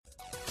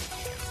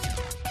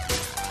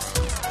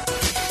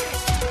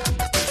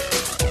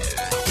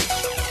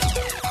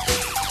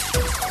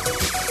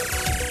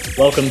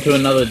Welcome to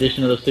another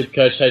edition of the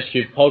SuperCoach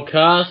HQ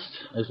podcast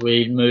as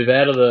we move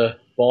out of the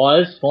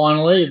buys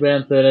finally.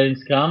 Round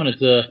 13's come and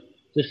it's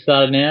just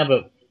started now,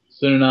 but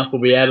soon enough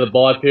we'll be out of the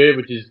buy period,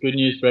 which is good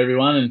news for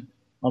everyone. And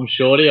I'm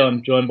Shorty.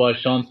 I'm joined by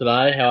Schon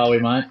today. How are we,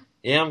 mate?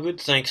 Yeah, I'm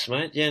good, thanks,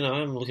 mate. Yeah, no,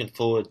 I'm looking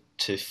forward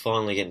to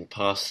finally getting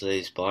past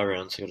these buy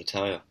rounds, I've got to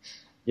tell you.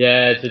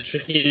 Yeah, it's a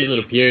tricky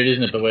little period,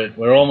 isn't it? But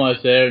we're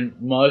almost there,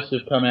 and most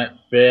have come out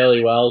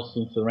fairly well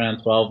since the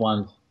round 12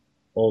 ones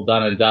all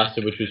done and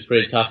dusted, which was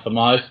pretty tough for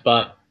most.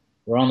 But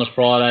we're on the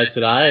Friday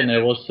today, and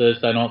there was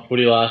Thursday night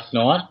footy last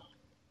night.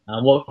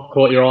 What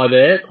caught your eye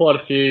there?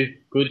 Quite a few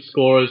good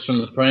scorers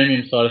from the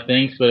premium side of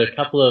things, but a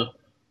couple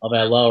of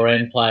our lower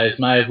end players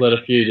may have let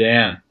a few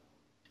down.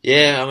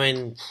 Yeah, I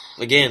mean,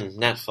 again,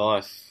 Nat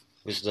Fyfe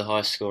was the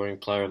highest scoring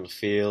player on the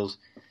field.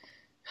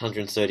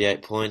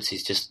 138 points,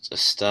 he's just a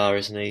star,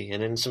 isn't he?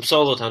 And then some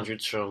solid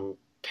hundreds from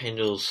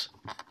Pendles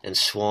and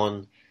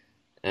Swan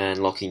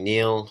and Lockie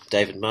Neal,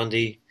 David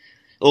Mundy.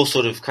 All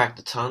sort of cracked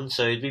a ton,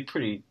 so you'd be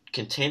pretty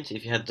content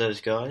if you had those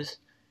guys.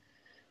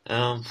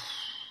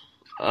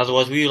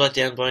 Otherwise, were you let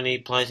down by any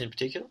players in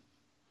particular?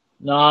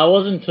 No, I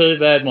wasn't too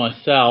bad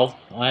myself.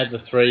 I had the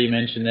three you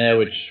mentioned there,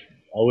 which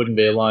I wouldn't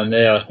be alone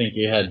there. I think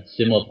you had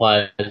similar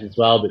players as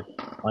well, but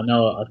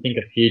I think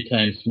a few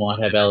teams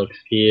might have Alex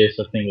Pearce.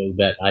 I think it was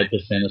about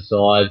 8% of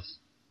sides.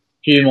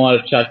 A few might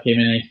have chucked him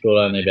in. He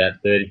scored only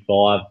about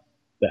 35.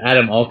 But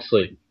Adam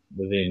Oxley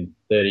was in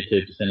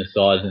 32% of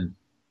sides, and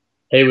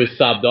he was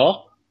subbed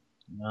off.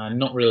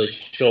 Not really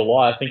sure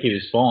why. I think he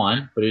was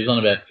fine, but he was on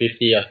about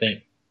 50, I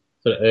think,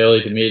 sort of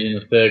early to mid in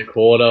the third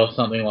quarter or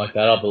something like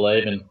that, I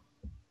believe. And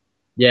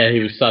yeah, he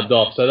was subbed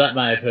off. So that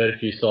may have hurt a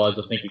few sides.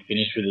 I think he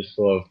finished with a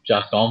score of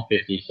just on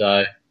 50.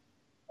 So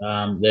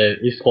there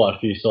is quite a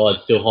few sides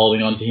still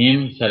holding on to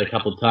him. He's had a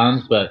couple of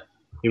tons, but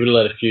he would have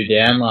let a few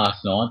down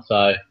last night.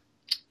 So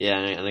yeah,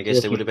 and I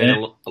guess there would have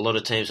been a lot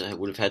of teams that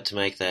would have had to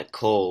make that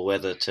call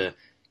whether to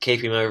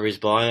keep him over his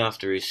bye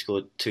after he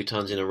scored 2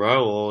 tons in a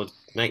row or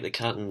make the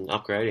cut and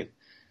upgrade him.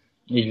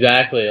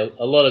 Exactly.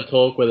 A lot of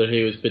talk whether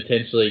he was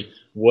potentially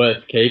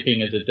worth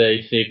keeping as a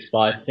D6, but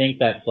I think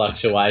that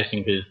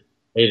fluctuation, because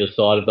either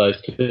side of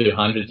those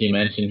 200s you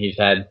mentioned, he's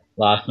had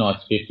last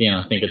night's 50 and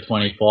I think a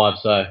 25,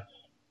 so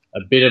a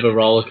bit of a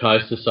roller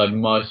coaster, so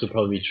most will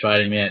probably be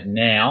trading him out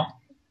now.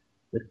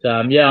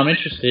 But yeah, I'm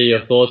interested to hear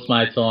your thoughts,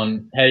 mates,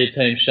 on how your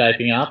team's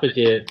shaping up as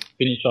you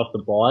finish off the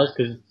buys,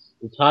 because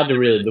it's hard to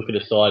really look at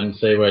a side and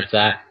see where it's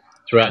at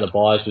throughout the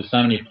buys with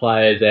so many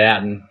players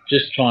out and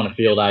just trying to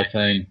field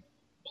 18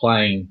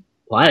 playing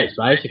players,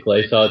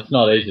 basically, so it's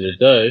not easy to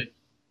do.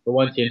 But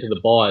once you enter the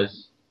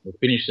buys or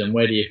finish them,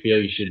 where do you feel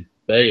you should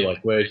be?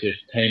 Like, where is your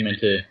team meant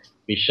to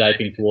be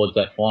shaping towards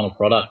that final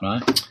product,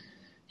 mate?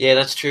 Yeah,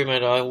 that's true,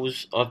 mate.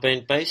 I've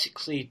been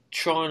basically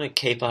trying to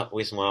keep up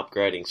with my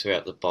upgrading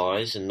throughout the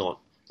buys and not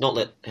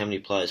let how many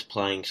players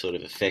playing sort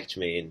of affect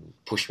me and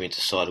push me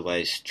into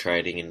sideways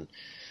trading and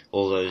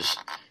all those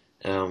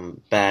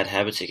bad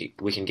habits that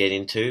we can get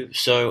into.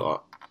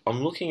 So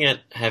I'm looking at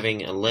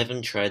having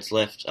 11 trades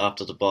left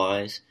after the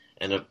buys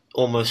and an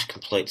almost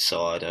complete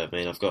side. I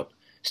mean, I've got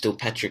still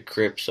Patrick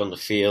Cripps on the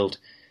field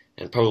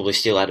and probably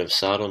still Adam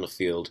Sard on the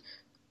field,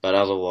 but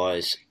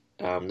otherwise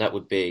that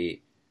would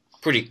be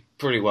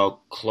pretty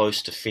well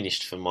close to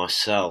finished for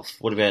myself.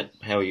 What about,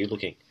 how are you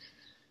looking?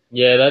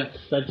 Yeah,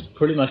 that's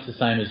pretty much the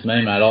same as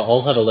me, mate.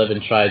 I'll have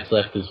 11 trades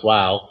left as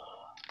well,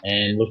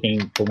 and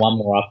looking for one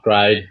more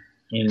upgrade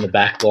in the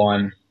back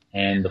line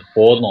and the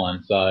forward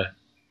line. So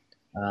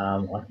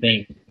I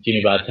think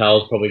Jimmy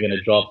Bartell's probably going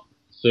to drop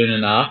soon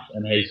enough,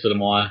 and he's sort of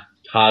my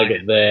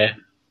target there.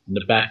 And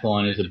the back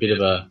line is a bit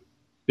of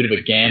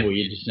a gamble.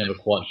 You're just never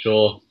quite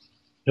sure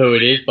who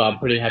it is, but I'm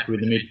pretty happy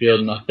with the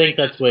midfield, and I think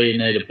that's where you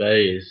need to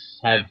be, is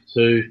have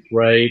 2,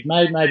 3,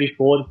 maybe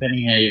 4,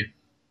 depending how you've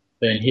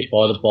been hit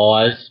by the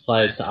buys,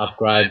 players to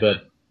upgrade.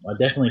 But I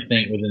definitely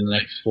think within the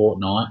next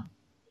fortnight,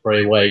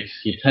 3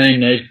 weeks, your team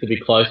needs to be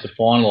close to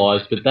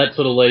finalised, but that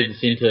sort of leads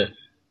us into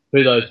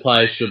who those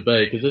players should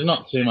be, because there's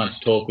not too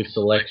much talk with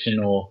selection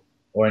or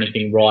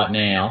anything right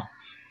now.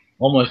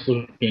 Almost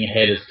looking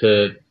ahead as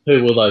to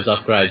who will those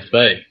upgrades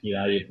be. You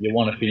know, you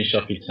want to finish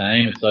off your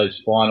team. It's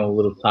those final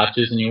little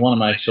touches, and you want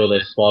to make sure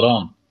they're spot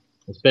on,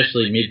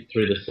 especially mid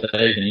through the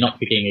season. You're not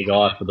picking a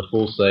guy for the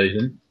full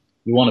season.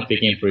 You want to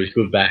pick him for his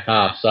good back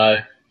half. So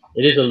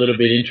it is a little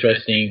bit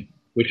interesting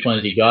which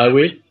ones you go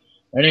with.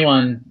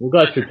 We'll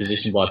go through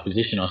position by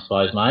position, I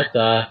suppose, mate.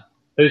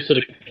 Who's sort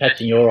of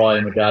catching your eye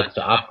in regards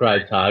to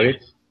upgrade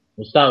targets?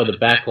 We'll start with the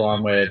back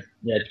line where,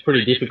 yeah, it's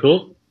pretty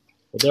difficult,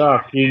 but there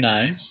are a few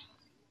names.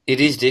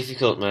 It is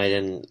difficult, mate,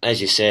 and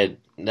as you said,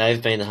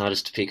 they've been the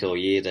hardest to pick all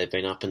year. They've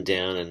been up and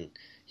down, and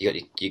you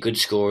got your good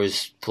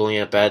scorers pulling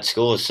out bad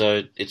scores,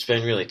 so it's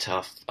been really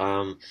tough.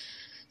 Tom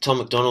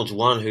McDonald's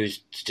one who's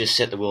just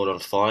set the world on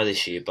fire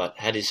this year, but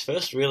had his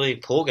first really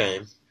poor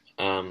game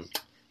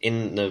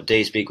in the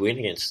D's big win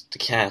against the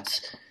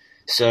Cats.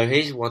 So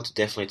he's one to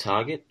definitely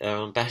target.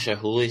 Basho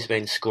Hooley's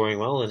been scoring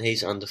well, and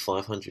he's under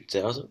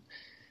 500,000.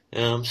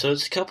 So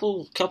it's a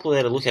couple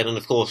there to look at, and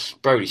of course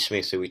Brodie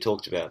Smith, who we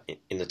talked about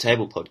in the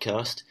table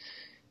podcast.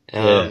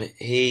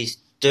 He's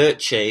dirt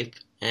cheap,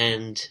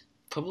 and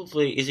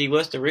probably, is he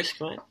worth the risk,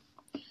 mate?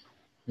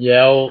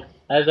 Yeah, well,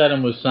 as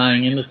Adam was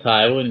saying in the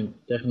table, and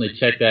definitely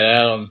check that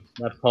out on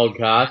that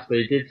podcast, but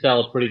he did sell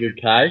a pretty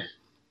good case.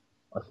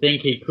 I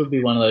think he could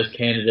be one of those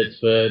candidates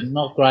for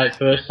not great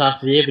first half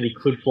of the year, but he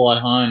could fly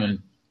home, and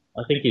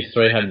I think he's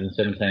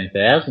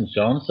 317,000,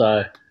 Sean,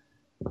 so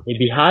it'd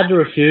be hard to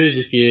refuse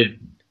if you're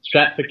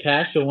strapped for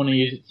cash or want to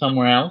use it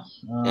somewhere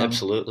else.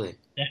 Absolutely.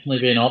 Definitely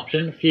be an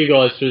option. A few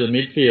guys through the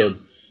midfield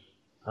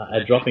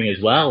are dropping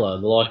as well.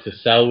 The likes of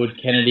Selwood,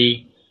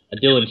 Kennedy,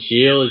 Dylan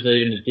Shield is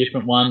even a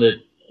different one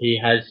that he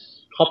has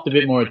copped a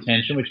bit more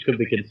attention, which could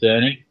be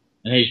concerning,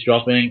 and he's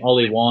dropping.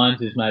 Ollie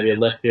Wines is maybe a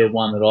left field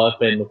one that I've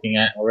been looking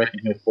at. I reckon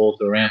he'll fall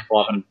to around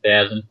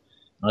 500,000.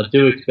 I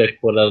do expect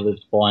Port Adelaide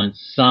to find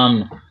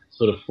some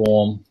sort of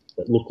form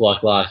that looked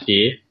like last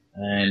year,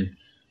 and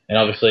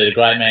obviously the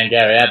great man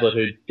Gary Ablett,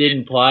 who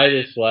didn't play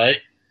this week,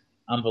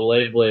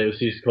 unbelievably it was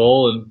his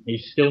call, and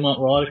he's still not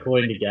right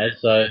according to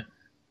Gaz, so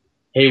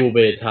he will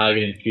be a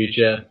target in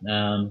future.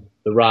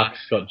 The ruck,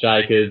 Scott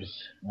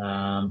Jacobs,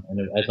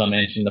 and as I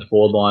mentioned, the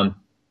forward line,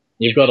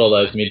 you've got all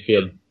those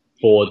midfield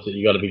forwards that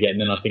you've got to be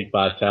getting, and I think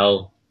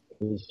Bartel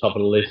is top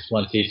of the list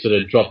once he sort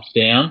of drops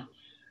down.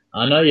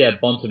 I know you have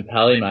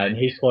Bontempelli, mate, and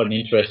he's quite an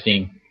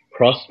interesting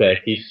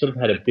prospect. He's sort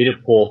of had a bit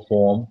of poor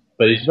form,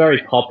 but he's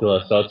very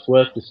popular, so it's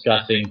worth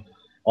discussing.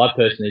 I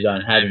personally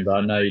don't have him, but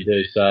I know you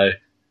do, so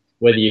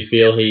whether you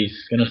feel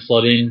he's going to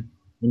slot in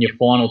your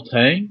final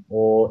team,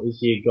 or is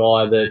he a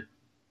guy that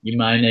you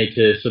may need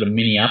to sort of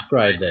mini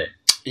upgrade there?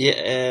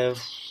 Yeah,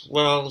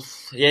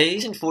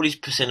 he's in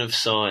 40% of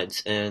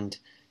sides, and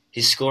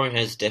his scoring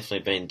has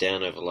definitely been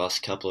down over the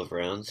last couple of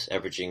rounds,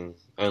 averaging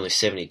only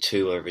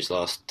 72 over his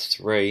last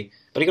 3.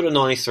 But he got a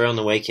 93 on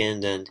the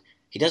weekend, and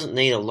he doesn't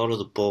need a lot of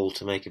the ball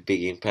to make a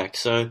big impact.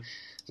 So I'm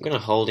going to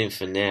hold him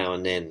for now,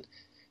 and then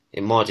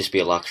it might just be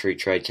a luxury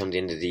trade come the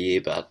end of the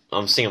year, but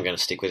I think I'm going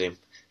to stick with him.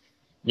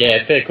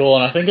 Yeah, fair call,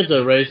 and I think it's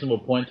a reasonable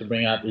point to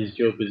bring up his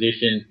dual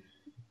position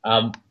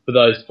for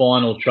those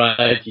final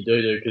trades you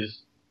do, because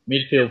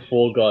midfield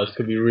forward guys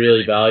could be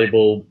really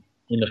valuable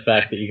in the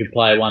fact that you could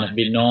play one at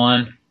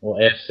mid-9 or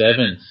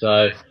F7.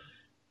 So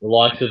the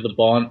likes of the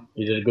Bont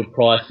is at a good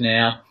price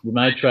now. You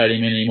may trade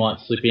him in and he might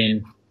slip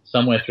in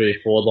somewhere through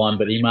your forward line,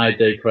 but he may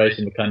decrease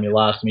and become your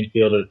last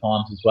midfielder at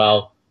times as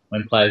well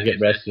when players get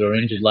rested or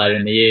injured later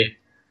in the year.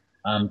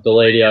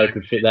 Deledio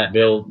could fit that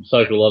bill.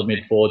 So could a lot of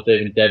mid-forwards.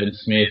 Even Devon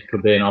Smith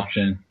could be an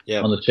option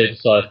on the cheaper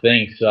side of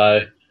things.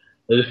 So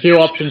there's a few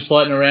options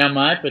floating around,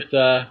 mate,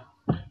 but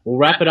we'll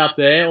wrap it up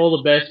there. All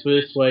the best for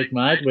this week,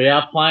 mate. We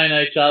are playing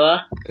each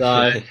other,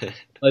 so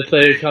let's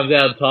see who comes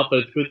out on top, but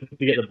it's good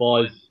to get the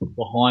boys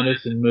behind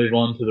us and move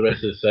on to the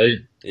rest of the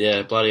season.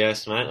 Yeah, bloody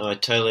oath, mate. I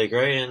totally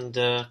agree, and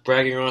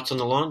bragging rights on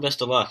the line.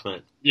 Best of luck,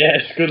 mate.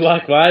 Yes, good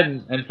luck, mate,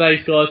 and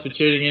thanks, guys, for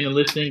tuning in and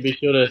listening. Be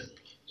sure to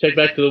check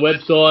back to the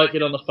website,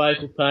 get on the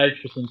Facebook page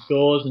for some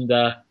scores, and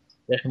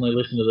definitely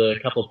listen to the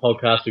couple of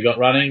podcasts we got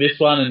running, this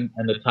one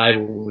and the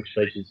table, which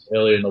features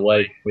earlier in the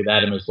week with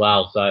Adam as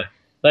well. So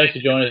thanks for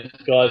joining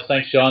us, guys.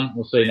 Thanks, John.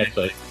 We'll see you next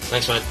week.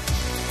 Thanks, mate.